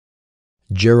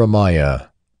Jeremiah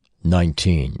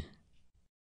 19.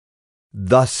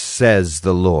 Thus says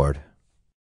the Lord,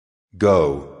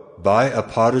 Go, buy a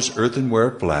potter's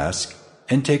earthenware flask,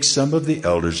 and take some of the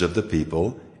elders of the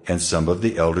people, and some of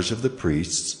the elders of the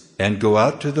priests, and go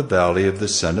out to the valley of the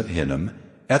son of Hinnom,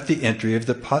 at the entry of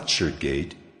the potsherd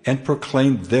gate, and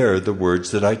proclaim there the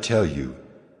words that I tell you.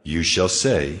 You shall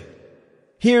say,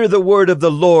 Hear the word of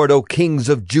the Lord, O kings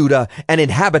of Judah and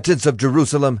inhabitants of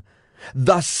Jerusalem.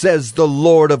 Thus says the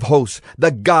Lord of hosts,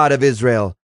 the God of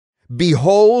Israel.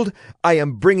 Behold, I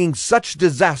am bringing such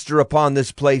disaster upon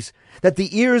this place that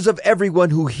the ears of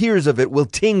everyone who hears of it will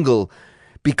tingle,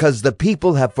 because the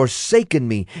people have forsaken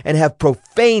me and have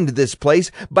profaned this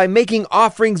place by making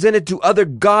offerings in it to other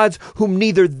gods whom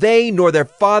neither they nor their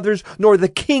fathers nor the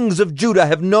kings of Judah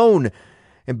have known.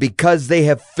 And because they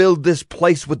have filled this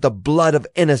place with the blood of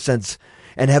innocents,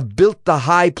 and have built the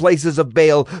high places of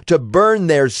Baal to burn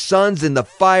their sons in the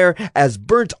fire as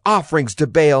burnt offerings to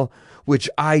Baal, which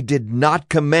I did not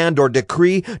command or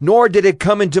decree, nor did it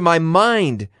come into my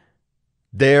mind.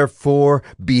 Therefore,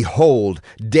 behold,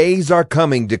 days are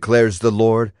coming, declares the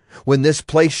Lord, when this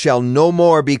place shall no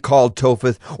more be called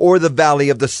Topheth, or the valley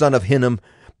of the son of Hinnom,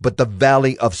 but the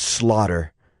valley of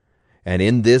slaughter. And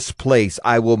in this place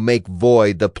I will make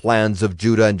void the plans of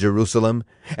Judah and Jerusalem,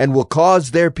 and will cause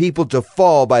their people to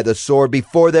fall by the sword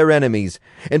before their enemies,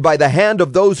 and by the hand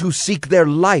of those who seek their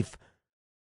life.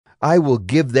 I will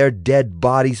give their dead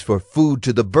bodies for food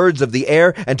to the birds of the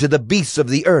air and to the beasts of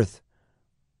the earth.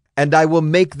 And I will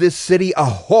make this city a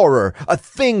horror, a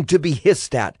thing to be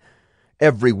hissed at.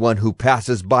 Everyone who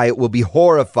passes by it will be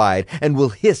horrified and will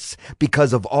hiss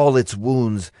because of all its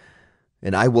wounds.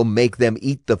 And I will make them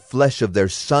eat the flesh of their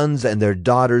sons and their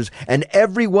daughters, and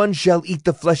everyone shall eat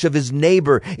the flesh of his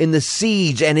neighbor in the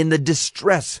siege and in the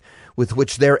distress with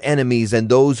which their enemies and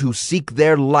those who seek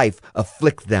their life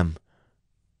afflict them.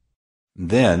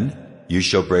 Then you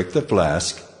shall break the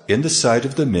flask in the sight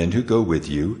of the men who go with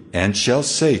you, and shall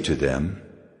say to them,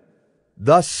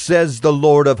 Thus says the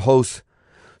Lord of hosts,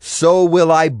 So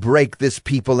will I break this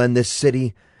people and this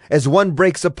city, as one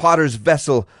breaks a potter's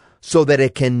vessel, so that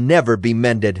it can never be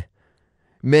mended.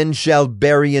 Men shall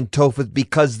bury in Topheth,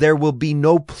 because there will be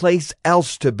no place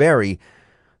else to bury.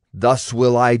 Thus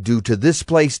will I do to this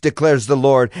place, declares the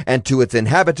Lord, and to its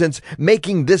inhabitants,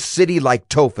 making this city like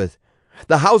Topheth.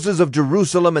 The houses of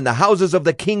Jerusalem and the houses of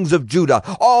the kings of Judah,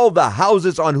 all the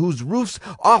houses on whose roofs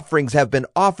offerings have been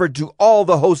offered to all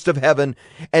the host of heaven,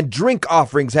 and drink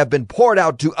offerings have been poured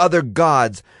out to other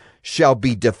gods, shall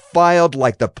be defiled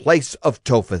like the place of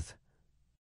Topheth.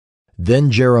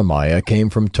 Then Jeremiah came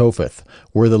from Topheth,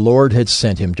 where the Lord had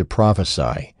sent him to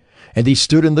prophesy. And he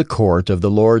stood in the court of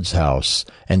the Lord's house,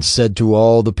 and said to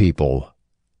all the people,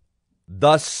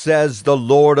 Thus says the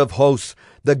Lord of hosts,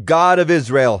 the God of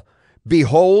Israel,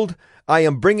 Behold, I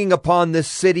am bringing upon this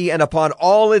city and upon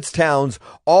all its towns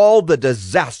all the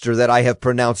disaster that I have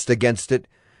pronounced against it,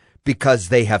 because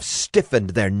they have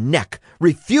stiffened their neck,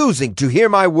 refusing to hear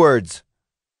my words.